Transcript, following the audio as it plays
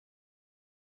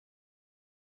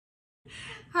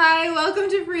Hi, welcome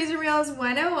to Freezer Meals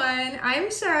 101. I'm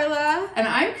Charla. And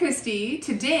I'm Christy.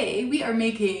 Today we are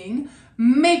making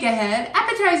Make-Ahead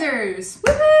Appetizers.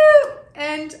 Woohoo!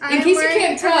 And I'm case you wearing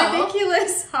can't tell, a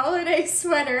ridiculous holiday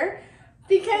sweater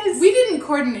because we didn't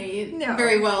coordinate No.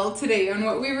 very well today on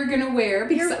what we were going to wear.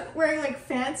 Because you're wearing like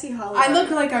fancy holiday. I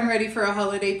look like I'm ready for a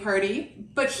holiday party,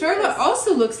 but Charla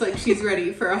also looks like she's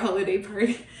ready for a holiday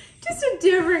party. Just a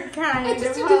different kind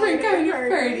Just of a different kind holiday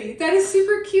of party. That is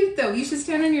super cute though. You should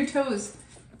stand on your toes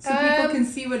so people can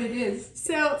see what it is.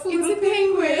 So it's little a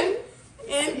penguin.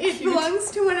 And So it cute. belongs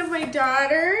to one of my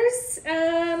daughters.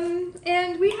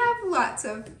 And we have lots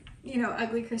of,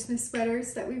 ugly Christmas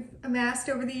sweaters that we've amassed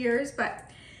over the years, but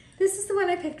this is the one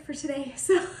I picked for today.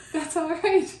 So That's all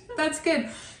right. That's good.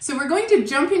 So we're going to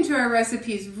jump into our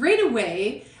recipes right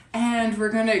away, and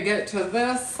we're going to get to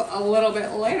this a little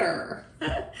bit later.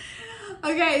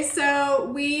 Okay, so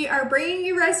we are bringing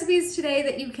you recipes today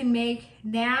that you can make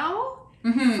now,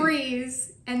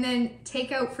 freeze, and then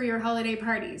take out for your holiday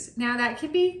parties. Now that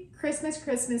could be Christmas,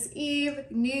 Christmas Eve,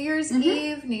 New Year's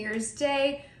Eve, New Year's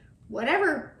Day,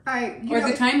 whatever.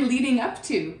 The time leading up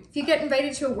to. If you get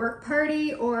invited to a work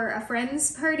party or a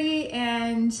friend's party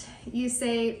and you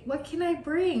say, what can I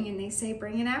bring? And they say,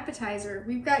 bring an appetizer.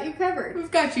 We've got you covered.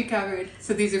 We've got you covered.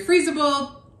 So these are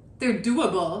freezable. They're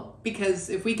doable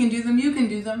because if we can do them, you can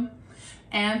do them.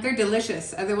 And they're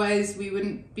delicious. Otherwise, we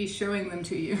wouldn't be showing them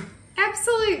to you.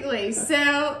 Absolutely.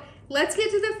 So let's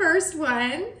get to the first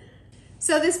one.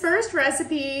 So this first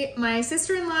recipe, my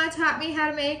sister-in-law taught me how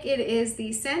to make. It is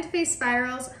the Santa Fe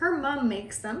spirals. Her mom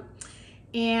makes them.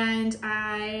 And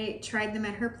I tried them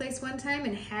at her place one time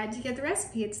and had to get the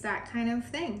recipe. It's that kind of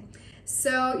thing.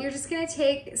 So you're just gonna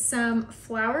take some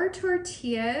flour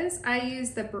tortillas. I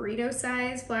use the burrito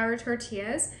size flour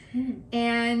tortillas.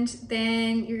 And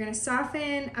then you're gonna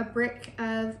soften a brick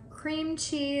of cream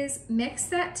cheese, mix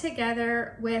that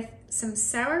together with some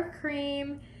sour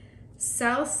cream,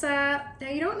 salsa. Now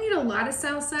you don't need a lot of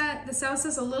salsa. The salsa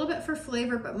is a little bit for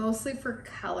flavor, but mostly for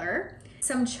color.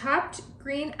 Some chopped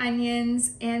green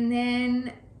onions, and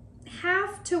then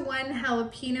half to one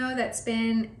jalapeno that's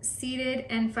been seeded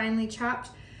and finely chopped.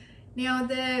 Now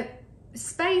the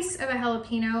spice of a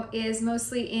jalapeno is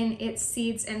mostly in its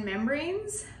seeds and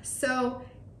membranes. So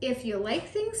if you like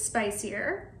things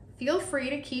spicier, feel free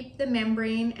to keep the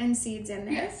membrane and seeds in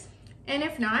there. Yes. And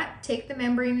if not, take the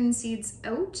membrane and seeds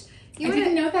out. I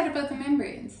didn't know that about the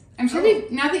membranes. I'm sure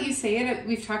now that you say it,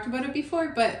 we've talked about it before,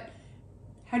 but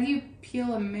how do you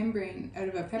peel a membrane out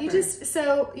of a pepper? You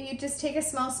just take a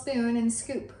small spoon and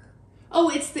scoop. Oh,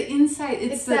 it's the inside.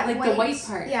 It's the white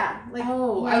part. Yeah.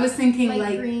 I was thinking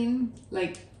light green.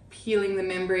 like peeling the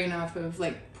membrane off of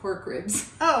like pork ribs.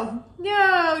 Oh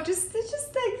no, just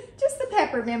the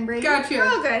pepper membrane. Gotcha.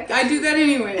 Oh, good. I do that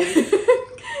anyway.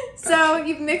 So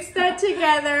you've mixed that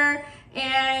together,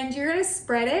 and you're gonna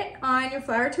spread it on your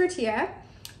flour tortilla.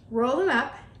 Roll them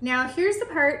up. Now here's the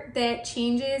part that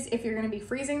changes if you're gonna be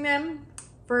freezing them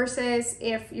versus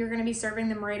if you're gonna be serving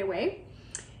them right away.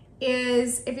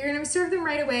 Is if you're gonna serve them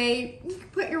right away, you can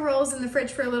put your rolls in the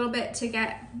fridge for a little bit to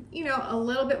get, a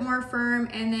little bit more firm,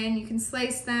 and then you can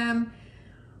slice them.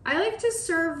 I like to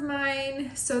serve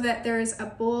mine so that there's a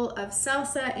bowl of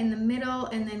salsa in the middle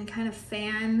and then kind of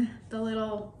fan the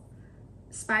little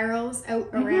spirals out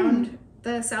around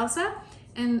the salsa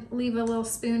and leave a little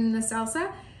spoon in the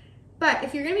salsa. But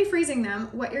if you're gonna be freezing them,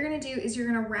 what you're gonna do is you're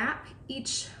gonna wrap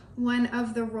each one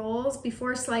of the rolls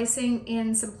before slicing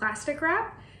in some plastic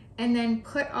wrap, and then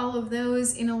put all of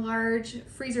those in a large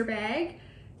freezer bag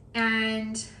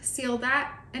and seal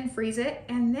that and freeze it.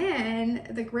 And then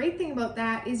the great thing about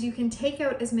that is you can take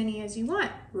out as many as you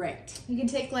want. Right. You can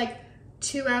take like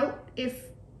 2 out if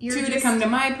you're two to come to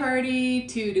my party,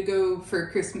 2 to go for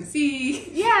Christmas Eve.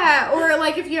 Yeah, or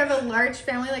like if you have a large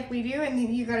family like we do and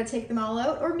you gotta take them all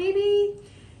out, or maybe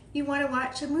you want to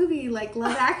watch a movie like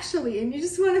Love Actually and you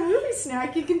just want a movie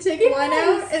snack, you can take one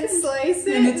out and slice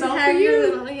it and all have for your you.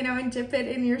 little, and dip it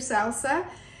in your salsa.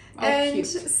 Oh, and cute.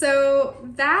 So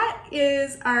that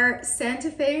is our Santa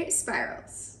Fe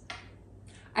spirals.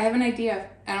 I have an idea.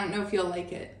 I don't know if you'll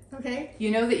like it. Okay.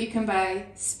 You know that you can buy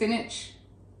spinach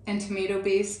and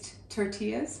tomato-based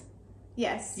tortillas?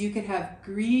 Yes. You could have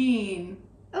green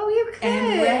Oh, you could.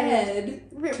 and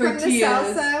red From the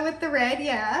tortillas. salsa with the red,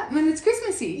 yeah. When it's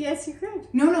Christmassy. Yes, you could.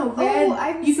 No, red.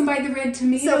 I'm you can buy the red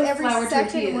tomato So every flour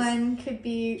second tortillas. one could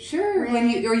be Sure.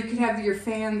 red. Or you could have your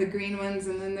fan, the green ones,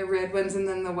 and then the red ones, and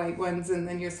then the white ones, and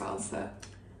then your salsa.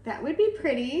 That would be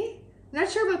pretty. Not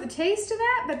sure about the taste of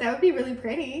that, but that would be really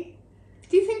pretty.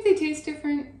 Do you think they taste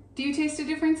different? Do you taste a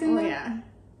difference in them? Yeah.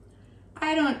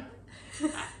 I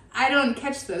don't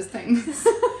catch those things.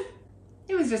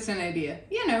 It was just an idea,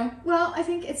 you know. Well, I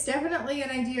think it's definitely an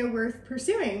idea worth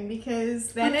pursuing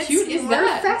because then it's cute is more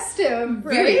that? festive,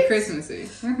 right? Very Christmassy.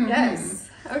 Yes.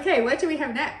 Okay, what do we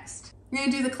have next? We're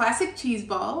going to do the classic cheese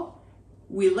ball.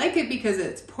 We like it because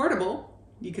it's portable.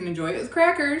 You can enjoy it with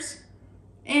crackers.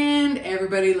 And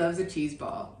everybody loves a cheese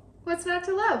ball. What's not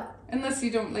to love? Unless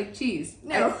you don't like cheese.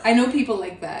 No. I know people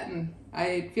like that, and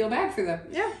I feel bad for them.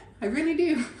 Yeah. I really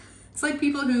do. It's like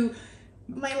people who...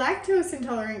 My lactose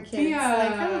intolerant kids. Yeah.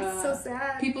 Like, oh, it's so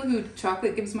sad. People who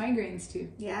chocolate gives migraines to.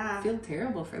 Yeah. I feel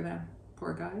terrible for them.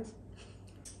 Poor guys.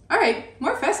 All right,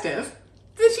 more festive.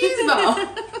 The cheese ball. You're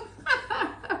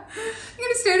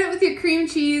going to start out with your cream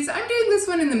cheese. I'm doing this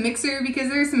one in the mixer because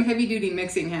there's some heavy-duty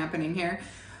mixing happening here.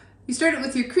 You start it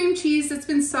with your cream cheese that's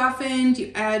been softened.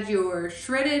 You add your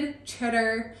shredded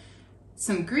cheddar,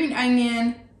 some green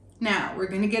onion. Now, we're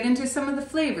going to get into some of the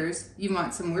flavors. You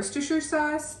want some Worcestershire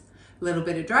sauce, a little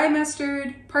bit of dry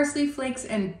mustard, parsley flakes,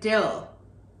 and dill.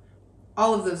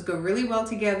 All of those go really well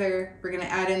together. We're going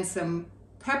to add in some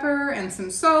pepper and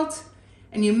some salt,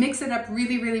 and you mix it up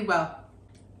really, really well.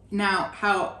 Now,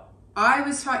 how I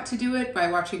was taught to do it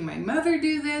by watching my mother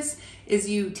do this is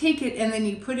you take it and then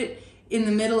you put it in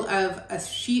the middle of a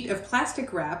sheet of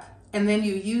plastic wrap, and then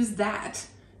you use that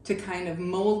to kind of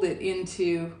mold it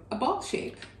into a ball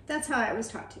shape. That's how I was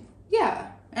taught to.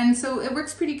 Yeah, and so it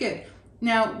works pretty good.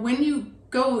 Now, when you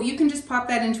go, you can just pop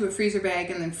that into a freezer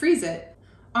bag and then freeze it.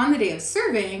 On the day of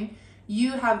serving,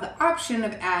 you have the option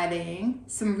of adding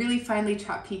some really finely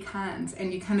chopped pecans,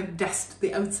 and you kind of dust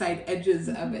the outside edges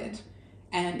of it.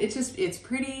 And it's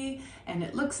pretty, and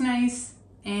it looks nice,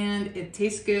 and it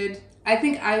tastes good. I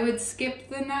think I would skip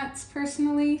the nuts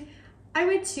personally. I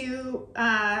would too.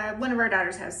 One of our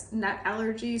daughters has nut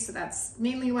allergy, so that's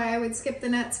mainly why I would skip the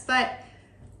nuts. But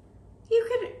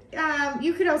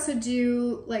you could also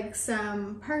do like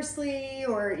some parsley,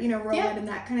 or roll it in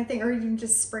that kind of thing, or even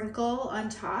just sprinkle on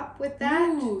top with that.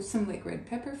 Ooh, some like red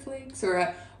pepper flakes,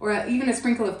 or even a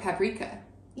sprinkle of paprika.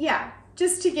 Yeah,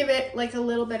 just to give it like a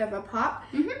little bit of a pop.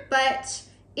 But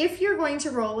if you're going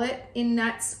to roll it in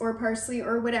nuts or parsley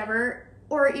or whatever,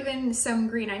 or even some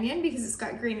green onion, because it's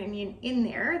got green onion in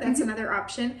there, that's another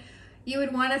option. You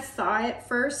would want to thaw it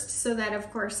first so that,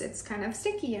 of course, it's kind of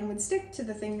sticky and would stick to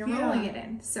the thing you're rolling it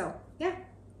in. So, yeah.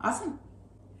 Awesome.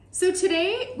 So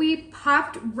today we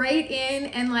popped right in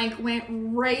and like went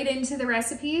right into the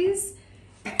recipes.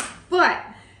 But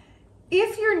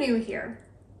if you're new here,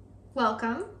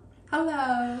 welcome.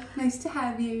 Hello, nice to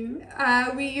have you.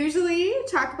 We usually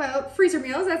talk about freezer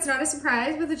meals. That's not a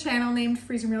surprise with a channel named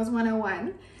Freezer Meals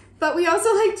 101. But we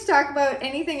also like to talk about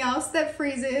anything else that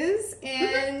freezes,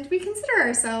 and we consider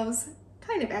ourselves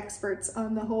kind of experts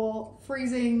on the whole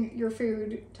freezing your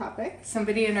food topic.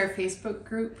 Somebody in our Facebook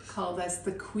group called us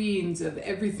the queens of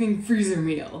everything freezer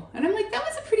meal. And I'm like, that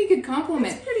was a pretty good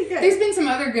compliment. That's pretty good. There's been some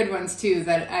other good ones too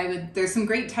there's some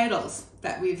great titles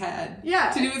that we've had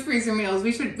to do with freezer meals.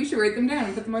 We should write them down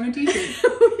and put them on a t-shirt.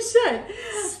 We should.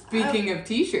 Speaking of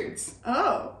t-shirts.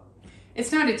 Oh.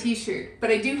 It's not a t-shirt,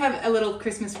 but I do have a little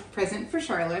Christmas present for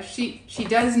Charla. She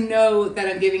does know that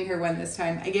I'm giving her one this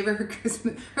time. I gave her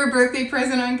her birthday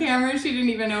present on camera. She didn't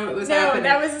even know it was happening. No,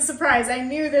 that was a surprise. I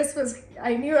knew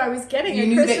I was getting you a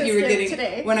knew Christmas that you were gift getting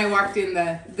today. When I walked in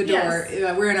the door.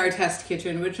 Yes. We're in our test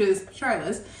kitchen, which is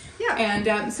Charla's. Yeah.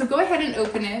 And so go ahead and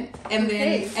open it, and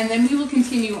then we will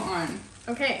continue on.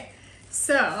 Okay.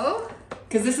 So,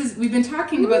 because we've been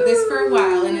talking about this for a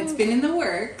while, and it's been in the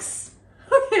works.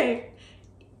 Okay.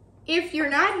 If you're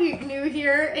not new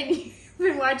here and you've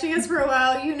been watching us for a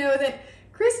while, you know that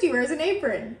Christy wears an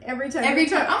apron every time.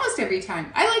 Almost every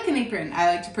time. I like an apron. I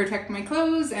like to protect my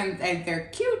clothes, and they're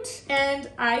cute. And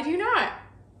I do not.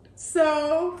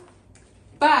 So.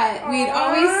 But we'd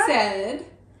always said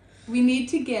we need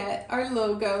to get our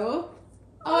logo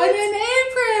on an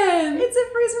apron. It's a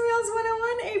Freezer Meals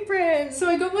 101 apron. So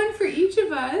I got one for each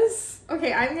of us.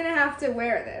 Okay, I'm going to have to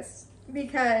wear this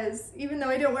because even though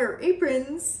I don't wear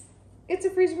aprons, it's a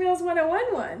Freezer Meals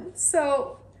 101 one.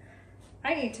 So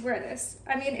I need to wear this.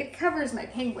 I mean, it covers my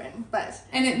penguin, but...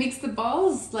 And it makes the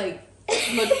balls, look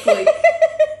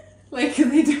like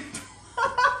they don't...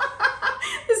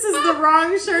 This is the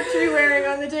wrong shirt to be wearing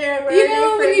on the day I wear an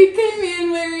apron. When you came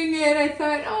in wearing it, I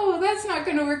thought, oh, that's not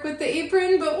going to work with the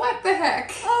apron, but what the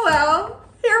heck? Oh, well,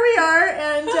 here we are,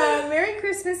 and Merry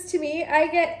Christmas to me. I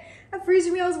get a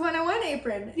Freezer Meals 101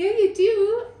 apron. Yeah, you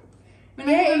do. When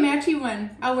I have a matchy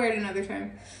one, I'll wear it another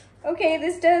time. Okay,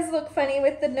 this does look funny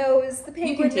with the nose, the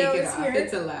penguin nose here. You can take it off.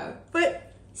 It's allowed.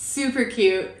 But super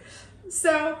cute.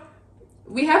 So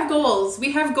we have goals.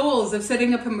 We have goals of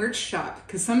setting up a merch shop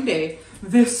because someday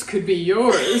this could be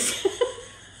yours.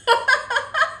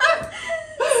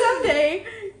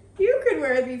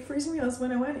 Freezer Meals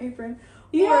 101 apron.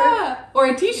 Yeah. Or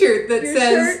a t-shirt that your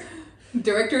says shirt.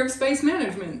 Director of Spice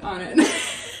Management on it.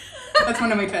 That's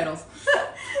one of my titles.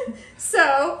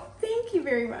 So, thank you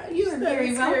very much. You are That very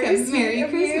was welcome. sweet Merry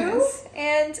of you. Christmas.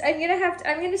 And I'm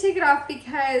gonna take it off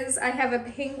because I have a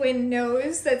penguin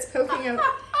nose that's poking out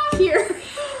here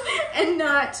and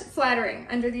not flattering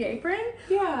under the apron.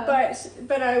 Yeah.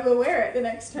 But I will wear it the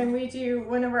next time we do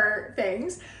one of our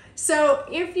things. So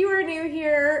if you are new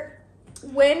here,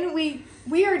 when we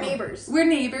are neighbors. We're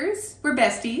neighbors. We're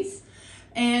besties.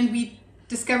 And we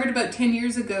discovered about 10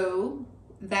 years ago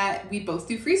that we both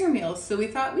do freezer meals. So we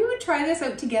thought we would try this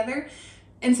out together.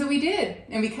 And so we did.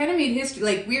 And we kind of made history.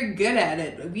 Like, we're good at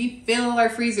it. We fill our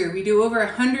freezer. We do over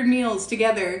 100 meals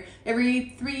together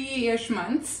every 3-ish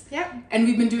months. Yep. And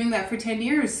we've been doing that for 10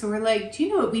 years. So we're like, do you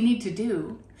know what we need to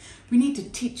do? We need to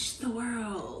teach the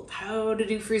world how to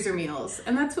do freezer meals.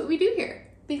 And that's what we do here.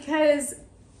 Because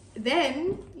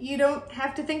then you don't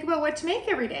have to think about what to make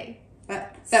every day.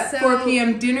 That 4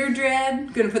 p.m. dinner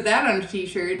dread, gonna put that on a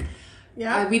t-shirt.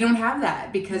 Yeah. We don't have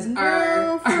that because No,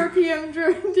 our 4 p.m.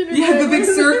 dinner. yeah, the big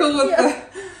circle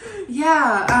with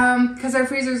yeah. because our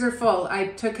freezers are full. I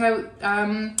took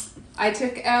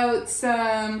out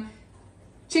some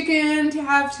chicken to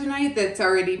have tonight that's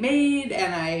already made,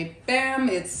 and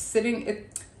it's sitting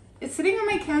on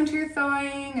my counter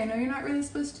thawing. I know you're not really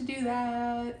supposed to do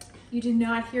that. You did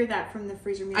not hear that from the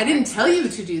freezer meal. I didn't tell you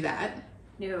to do that.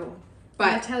 No. But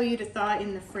I tell you to thaw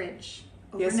in the fridge.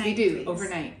 Overnight, yes, we do. please.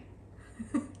 Overnight.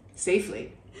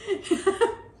 Safely.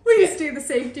 Please do the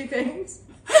safety things.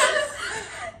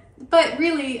 But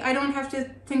really, I don't have to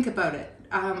think about it.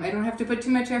 I don't have to put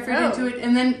too much effort No. into it.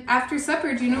 And then after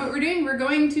supper, do you know what we're doing? We're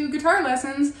going to guitar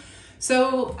lessons.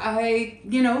 So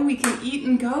we can eat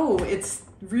and go. It's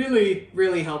really,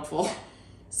 really helpful.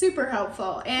 Super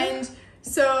helpful. And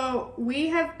so we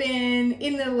have been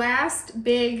in the last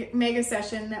big mega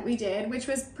session that we did, which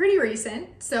was pretty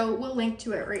recent. So we'll link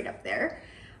to it right up there.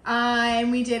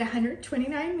 And we did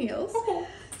 129 meals. Okay.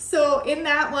 So in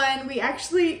that one, we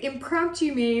actually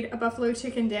impromptu made a buffalo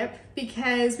chicken dip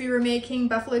because we were making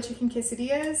buffalo chicken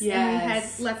quesadillas. And we had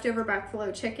Yes. leftover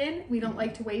buffalo chicken. We don't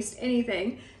like to waste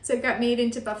anything. So it got made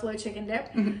into buffalo chicken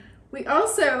dip. Mm-hmm. We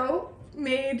also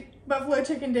made buffalo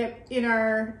chicken dip in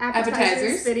our appetizers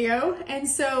Appetizers. video. And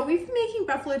so we've been making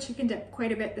buffalo chicken dip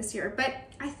quite a bit this year. But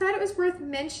I thought it was worth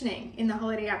mentioning in the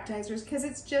holiday appetizers because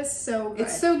it's just so good.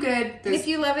 It's so good. And if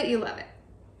you love it, you love it.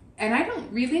 And I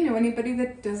don't really know anybody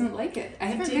that doesn't like it. I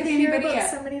haven't did met hear anybody about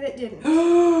yet. somebody that didn't.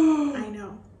 I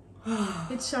know.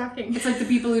 It's shocking. It's like the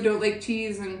people who don't like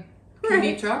cheese and can't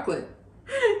eat chocolate.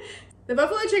 The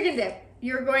buffalo chicken dip.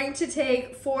 You're going to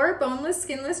take 4 boneless,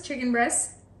 skinless chicken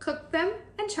breasts, cook them,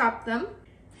 and chop them.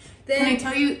 Then, Can I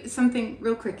tell you something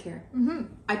real quick here? Mm-hmm.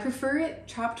 I prefer it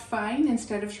chopped fine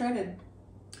instead of shredded.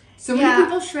 So Yeah. many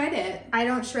people shred it. I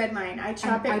don't shred mine. I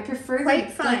chop I it prefer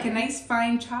quite fine. like a nice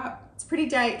fine chop. It's pretty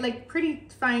pretty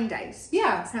fine diced.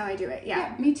 Yeah. That's how I do it.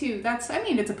 Yeah. Me too.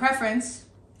 It's a preference.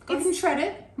 Go ahead and shred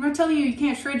it. I'm not telling you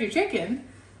can't shred your chicken.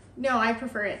 No, I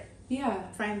prefer it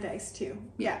Yeah. fine diced too.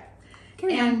 Yeah.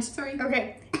 Carry on. Sorry.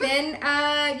 Okay. Then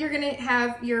you're gonna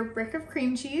have your brick of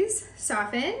cream cheese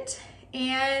softened,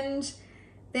 and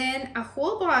then a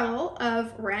whole bottle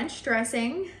of ranch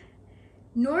dressing.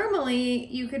 Normally,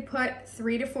 you could put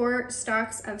 3 to 4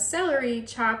 stalks of celery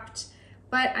chopped,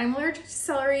 but I'm allergic to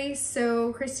celery,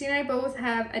 so Christy and I both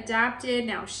have adapted.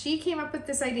 Now, she came up with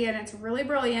this idea, and it's really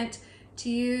brilliant, to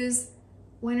use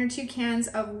 1 or 2 cans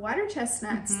of water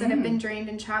chestnuts that have been drained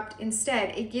and chopped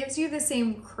instead. It gives you the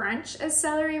same crunch as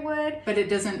celery would. But it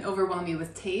doesn't overwhelm you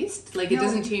with taste? Like, it No.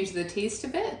 doesn't change the taste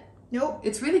of it? Nope.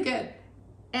 It's really good.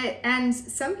 And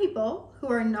some people who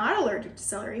are not allergic to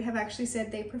celery have actually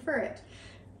said they prefer it.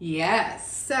 Yes.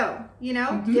 So,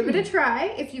 give it a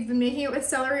try. If you've been making it with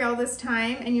celery all this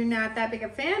time and you're not that big a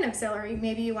fan of celery,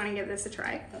 maybe you want to give this a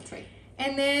try. That's right.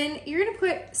 And then you're going to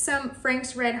put some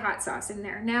Frank's Red Hot Sauce in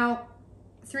there. Now,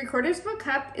 3/4 of a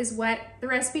cup is what the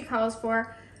recipe calls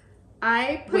for.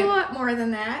 I put a lot more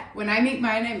than that. When I make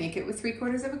mine, I make it with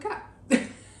 3/4 of a cup.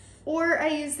 Or I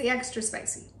use the extra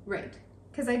spicy. Right.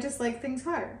 Because I just like things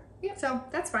hotter. Yeah. So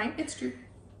that's fine. It's true.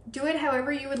 Do it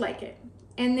however you would like it.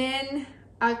 And then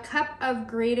a cup of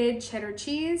grated cheddar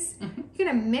cheese. You're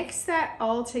gonna mix that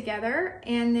all together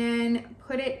and then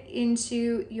put it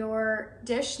into your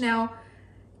dish. Now,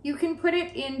 you can put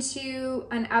it into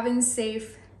an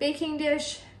oven-safe baking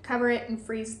dish, cover it and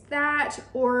freeze that,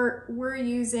 or we're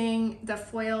using the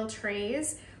foil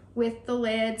trays with the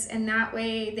lids, and that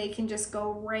way they can just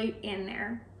go right in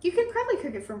there. You could probably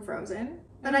cook it from frozen,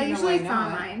 but I don't know usually why thaw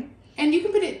not. mine. And you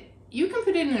can put it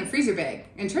in a freezer bag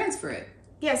and transfer it.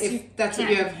 Yes, if that's what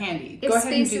you have handy. If go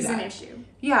ahead and space do is that. an issue.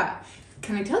 Yeah.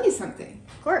 Can I tell you something?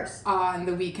 Of course. On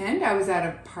the weekend, I was at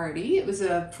a party. It was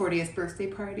a 40th birthday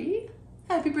party.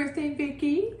 Happy birthday,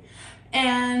 Vicky.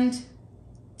 And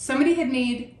somebody had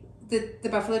made the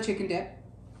buffalo chicken dip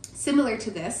similar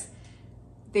to this.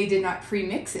 They did not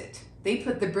pre-mix it. They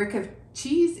put the brick of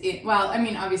cheese in. Well, I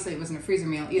mean, obviously it wasn't a freezer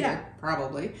meal either,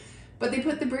 probably. But they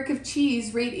put the brick of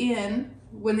cheese right in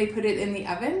when they put it in the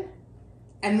oven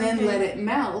and then let it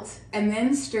melt and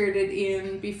then stirred it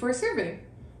in before serving.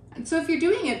 And so if you're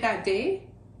doing it that day,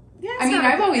 I mean,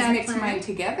 I've always mixed mine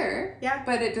together,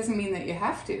 but it doesn't mean that you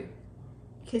have to.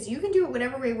 Because you can do it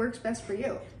whatever way works best for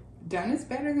you. Done is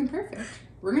better than perfect.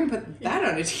 We're going to put that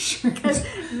on a t-shirt. Because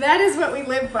that is what we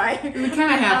live by. We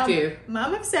kind of have to.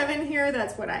 Mom of 7 here,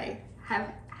 that's what I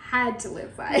have had to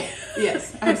live by.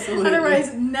 Yes, absolutely.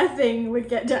 Otherwise, nothing would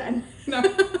get done.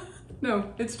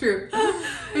 No, it's true.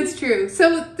 It's true.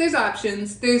 So there's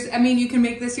options. I mean, you can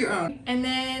make this your own. And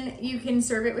then you can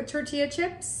serve it with tortilla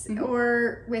chips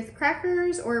or with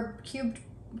crackers or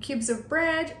cubes of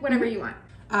bread, whatever you want.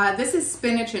 This is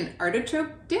spinach and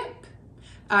artichoke dip.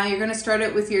 You're going to start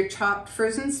it with your chopped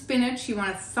frozen spinach. You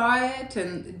want to thaw it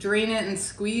and drain it and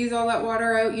squeeze all that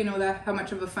water out. You know how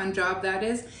much of a fun job that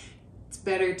is. It's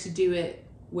better to do it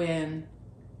when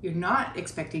you're not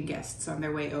expecting guests on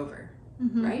their way over.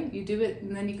 Right? You do it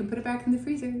and then you can put it back in the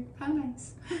freezer. How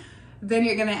nice. Then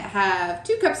you're going to have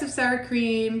 2 cups of sour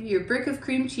cream, your brick of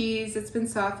cream cheese that's been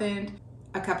softened,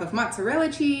 a cup of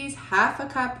mozzarella cheese, half a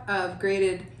cup of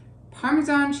grated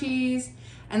Parmesan cheese,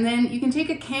 and then you can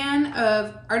take a can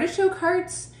of artichoke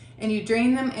hearts and you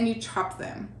drain them and you chop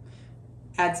them.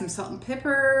 Add some salt and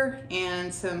pepper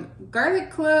and some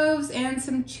garlic cloves and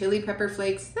some chili pepper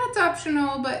flakes. That's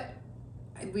optional, but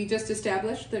we just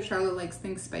established that Charlotte likes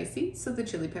things spicy, so the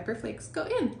chili pepper flakes go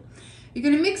in. You're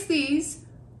going to mix these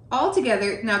all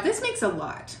together. Now, this makes a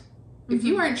lot. If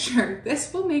you aren't sure,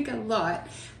 this will make a lot,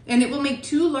 and it will make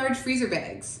 2 large freezer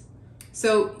bags.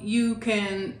 So you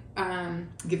can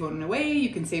give one away. You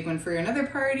can save one for another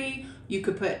party. You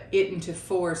could put it into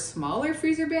 4 smaller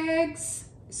freezer bags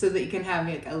so that you can have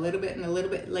like a little bit and a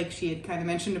little bit, like she had kind of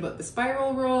mentioned about the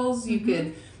spiral rolls. You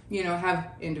could, you know,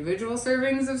 have individual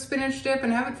servings of spinach dip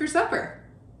and have it for supper.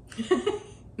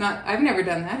 I've never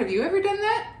done that. Have you ever done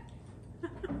that?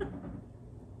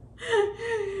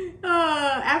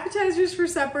 Appetizers for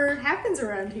supper happens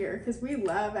around here because we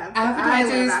love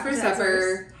appetizers for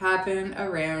supper happen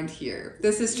around here.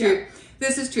 This is true. Yeah.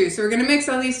 This is true. So we're going to mix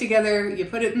all these together. You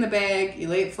put it in the bag, you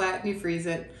lay it flat and you freeze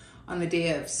it. On the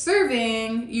day of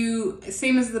serving,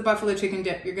 same as the buffalo chicken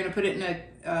dip, you're going to put it in a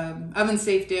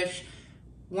oven-safe dish,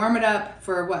 warm it up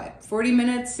for 40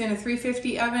 minutes in a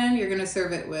 350 oven. You're going to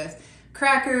serve it with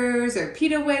crackers or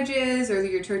pita wedges or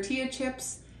your tortilla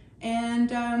chips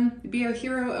and be a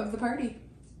hero of the party.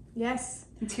 Yes.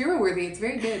 It's hero-worthy. It's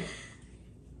very good.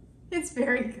 It's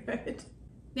very good.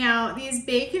 Now, these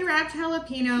bacon-wrapped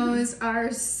jalapenos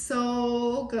are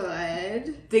so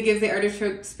good. They give the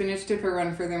artichoke spinach dip a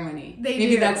run for their money.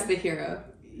 Maybe that's the hero.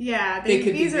 Yeah, they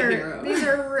could be the hero. These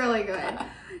are really good.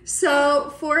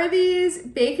 So for these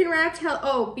bacon-wrapped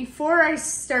before I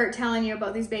start telling you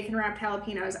about these bacon-wrapped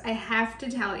jalapenos, I have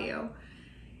to tell you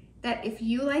that if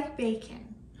you like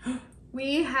bacon,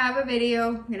 we have a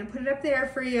video. I'm going to put it up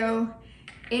there for you.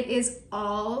 It is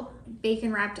all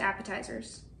bacon-wrapped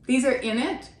appetizers. These are in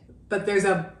it, but there's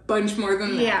a bunch more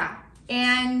than that. Yeah.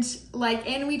 And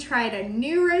we tried a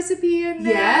new recipe in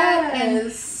that. Yes.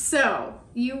 And so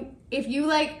if you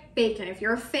like bacon, if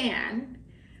you're a fan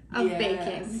of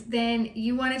bacon, then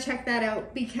you want to check that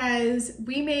out because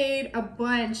we made a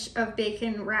bunch of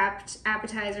bacon wrapped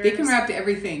appetizers. Bacon wrapped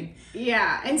everything.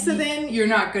 Yeah. And so then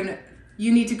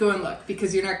you need to go and look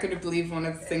because you're not going to believe one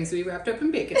of the things we wrapped up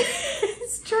in bacon.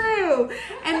 It's true.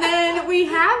 And then we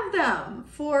have them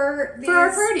for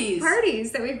our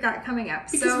parties that we've got coming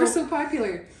up. Because we're so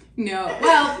popular. No.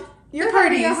 Well, you're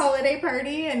having a holiday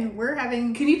party and we're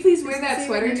having... Can you please wear that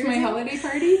sweater to my holiday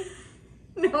party?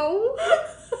 No.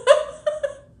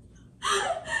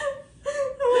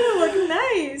 I want to look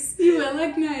nice. You will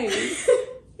look nice.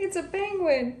 It's a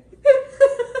penguin.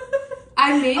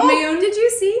 I made my own... Did you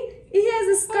see? He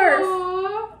has a scarf.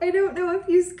 Aww. I don't know if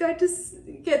he's got to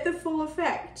get the full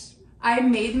effect. I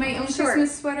made my own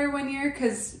Christmas sweater one year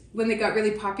because when they got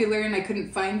really popular and I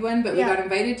couldn't find one, but we got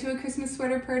invited to a Christmas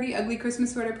sweater party, ugly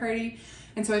Christmas sweater party.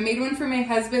 And so I made one for my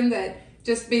husband that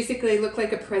just basically looked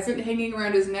like a present hanging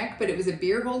around his neck, but it was a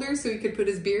beer holder so he could put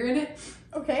his beer in it.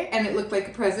 Okay. And it looked like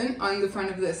a present on the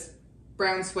front of this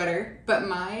brown sweater. But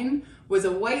mine was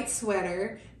a white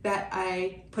sweater that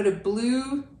I put a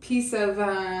blue piece of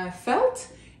felt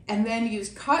and then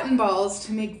used cotton balls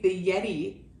to make the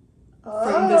Yeti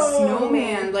from the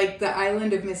snowman, like the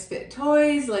Island of Misfit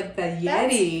Toys, like the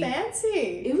Yeti. That's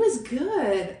fancy. It was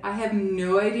good. I have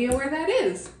no idea where that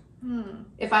is.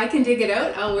 If I can dig it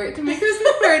out, I'll wear it to my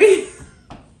Christmas party.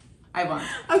 I won't.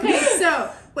 Okay,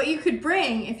 so what you could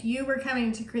bring if you were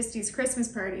coming to Christy's Christmas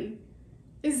party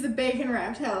is the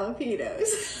bacon-wrapped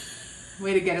jalapenos.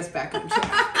 Way to get us back on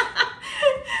track.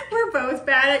 We're both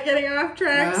bad at getting off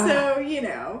track, so, you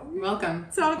know. Welcome.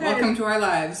 It's all good. Welcome to our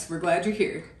lives. We're glad you're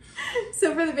here.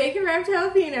 So for the bacon-wrapped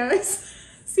jalapenos,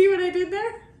 see what I did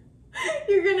there?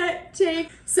 You're gonna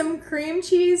take some cream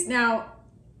cheese. Now,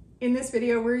 in this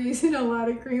video, we're using a lot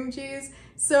of cream cheese.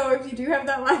 So if you do have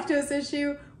that lactose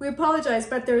issue, we apologize,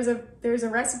 but there's a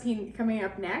recipe coming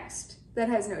up next that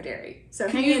has no dairy. So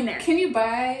hang in there. Can you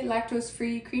buy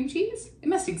lactose-free cream cheese? It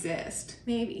must exist.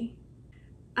 Maybe.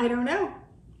 I don't know.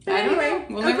 But I don't anyway,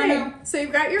 know. We'll never know. So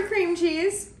you've got your cream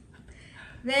cheese,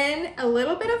 then a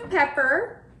little bit of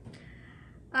pepper,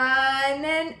 and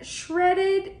then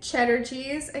shredded cheddar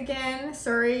cheese. Again,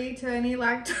 sorry to any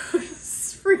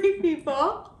lactose-free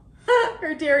people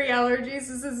or dairy allergies.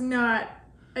 This is not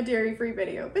a dairy-free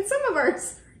video, but some of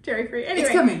ours are dairy-free. Anyway,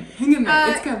 it's coming. Hang in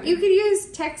there. It's coming. You could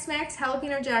use Tex-Mex,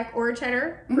 jalapeno jack, or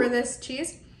cheddar for this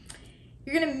cheese.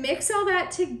 You're gonna mix all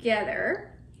that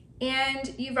together,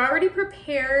 and you've already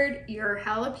prepared your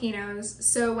jalapenos.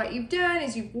 So what you've done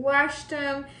is you've washed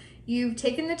them, you've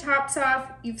taken the tops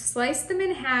off, you've sliced them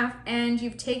in half, and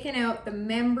you've taken out the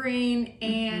membrane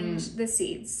and the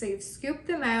seeds. So you've scooped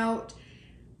them out,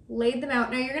 laid them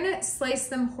out. Now you're gonna slice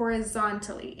them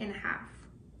horizontally in half.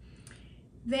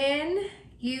 Then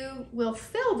you will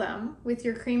fill them with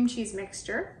your cream cheese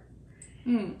mixture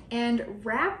and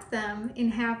wrap them in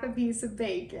half a piece of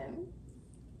bacon.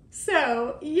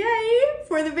 So, yay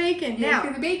for the bacon. Yay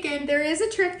for the bacon. There is a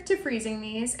trick to freezing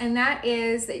these, and that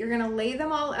is that you're gonna lay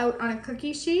them all out on a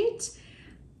cookie sheet,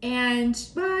 and,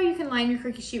 well, you can line your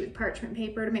cookie sheet with parchment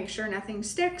paper to make sure nothing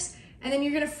sticks, and then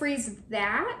you're gonna freeze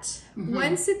that.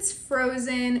 Once it's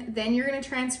frozen, then you're gonna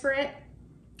transfer it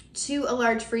to a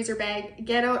large freezer bag.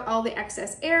 Get out all the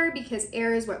excess air, because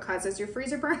air is what causes your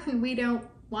freezer burn, and we don't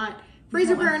want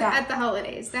freezer burn at the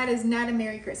holidays. That is not a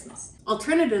Merry Christmas.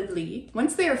 Alternatively,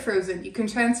 once they are frozen, you can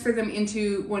transfer them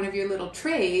into one of your little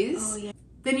trays. Oh, yeah.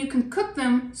 Then you can cook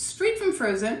them straight from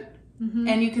frozen,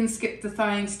 and you can skip the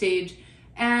thawing stage.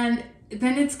 And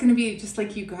then it's going to be just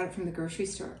like you got it from the grocery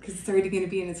store, because it's already going to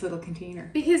be in its little container.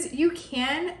 Because you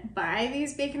can buy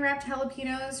these bacon-wrapped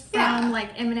jalapenos from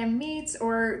like M&M Meats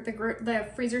or the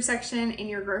freezer section in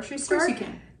your grocery store. Of course you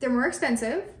can. They're more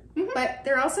expensive, but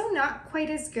they're also not quite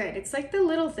as good. It's like the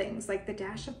little things, like the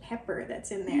dash of pepper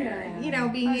that's in there, and, you know,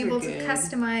 being able to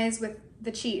customize with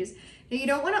the cheese. Now, you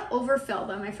don't want to overfill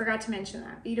them. I forgot to mention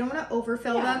that. But you don't want to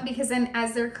overfill them, because then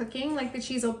as they're cooking, like the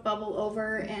cheese will bubble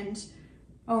over and...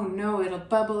 Oh no, it'll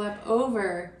bubble up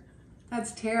over.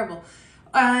 That's terrible.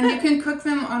 And you can cook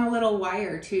them on a little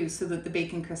wire too, so that the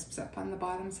bacon crisps up on the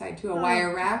bottom side too. A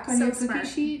wire rack on your cookie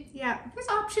sheet. Yeah. There's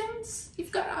options.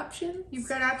 You've got options. You've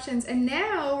got options. And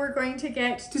now we're going to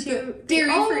get to the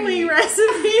dairy-free only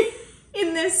recipe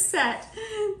in this set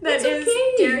that is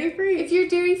dairy-free. If you're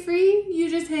dairy-free, you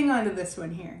just hang on to this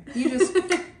one here. You just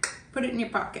put it in your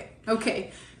pocket.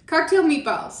 Okay. Cocktail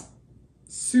meatballs.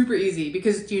 Super easy,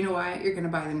 because do you know why? You're going to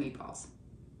buy the meatballs.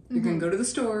 You're going to go to the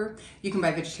store. You can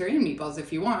buy vegetarian meatballs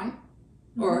if you want,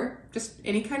 or just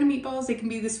any kind of meatballs. They can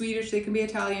be the Swedish, they can be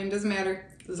Italian, doesn't matter.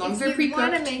 As long as they're pre-cooked. If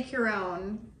you want to make your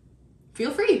own,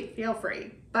 feel free. Feel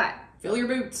free, but fill your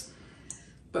boots.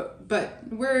 But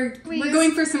we're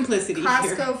going for simplicity here.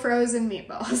 Costco frozen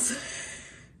meatballs.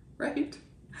 Right.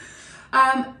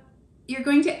 You're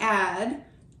going to add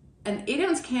an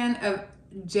 8-ounce can of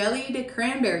jellied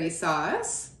cranberry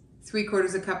sauce,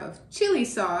 3/4 cup of chili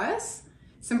sauce,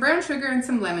 some brown sugar, and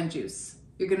some lemon juice.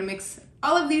 You're going to mix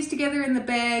all of these together in the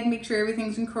bag, make sure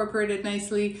everything's incorporated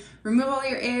nicely, remove all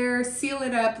your air, seal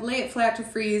it up, lay it flat to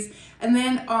freeze, and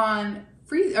then on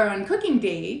cooking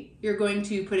day, you're going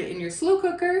to put it in your slow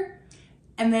cooker,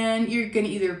 and then you're going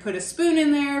to either put a spoon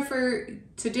in there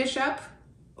to dish up,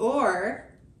 or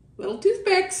little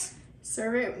toothpicks.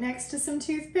 Serve it next to some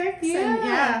toothpicks.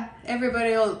 Yeah. Everybody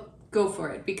will go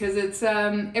for it, because it's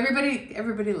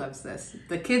everybody loves this.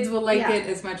 The kids will like it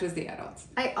as much as the adults.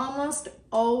 I almost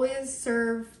always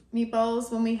serve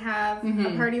meatballs when we have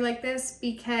a party like this,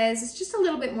 because it's just a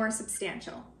little bit more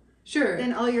substantial. Sure.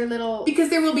 Than all your little... Because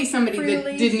there will be somebody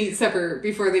that didn't eat supper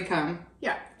before they come.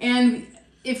 Yeah. And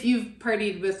if you've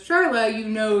partied with Charla, you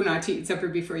know not to eat supper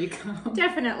before you come.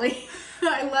 Definitely.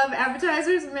 I love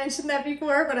appetizers. I mentioned that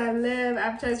before, but I love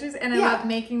appetizers, and I love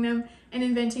making them. and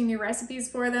inventing new recipes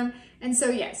for them. And so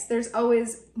yes, there's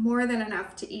always more than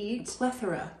enough to eat.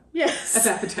 Plethora. Yes. Of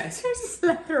appetizers. There's a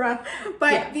plethora.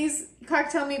 But Yeah. these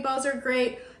cocktail meatballs are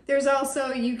great. There's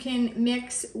also, you can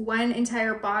mix one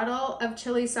entire bottle of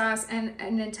chili sauce and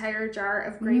an entire jar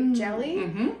of grape jelly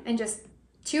and just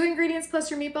 2 ingredients plus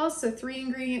your meatballs, so 3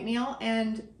 ingredient meal,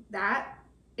 and that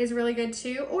is really good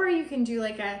too. Or you can do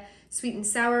like a sweet and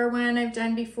sour one I've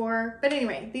done before. But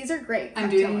anyway, these are great. I'm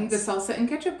doing the salsa and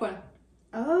ketchup one.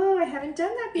 Oh, I haven't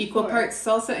done that before. Equal parts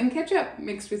salsa and ketchup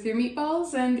mixed with your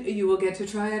meatballs, and you will get to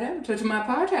try it out at my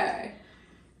party.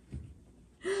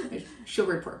 She'll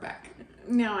report back.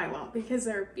 No, I won't, because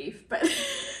they're beef, but...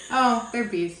 Oh, they're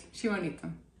beef. She won't eat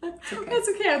them. It's okay. That's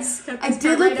okay. I'll just cut this I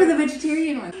did part look right for out. the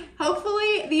vegetarian one.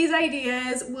 Hopefully these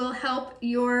ideas will help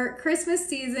your Christmas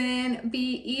season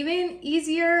be even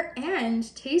easier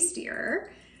and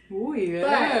tastier. Oh,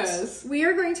 yes. But we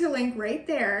are going to link right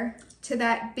there to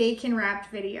that bacon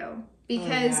wrapped video.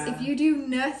 Because if you do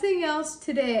nothing else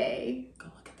today, Go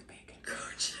look at the bacon. go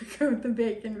check out the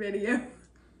bacon video.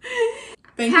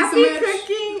 Thank Happy you so much.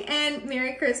 cooking and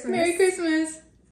Merry Christmas. Merry Christmas.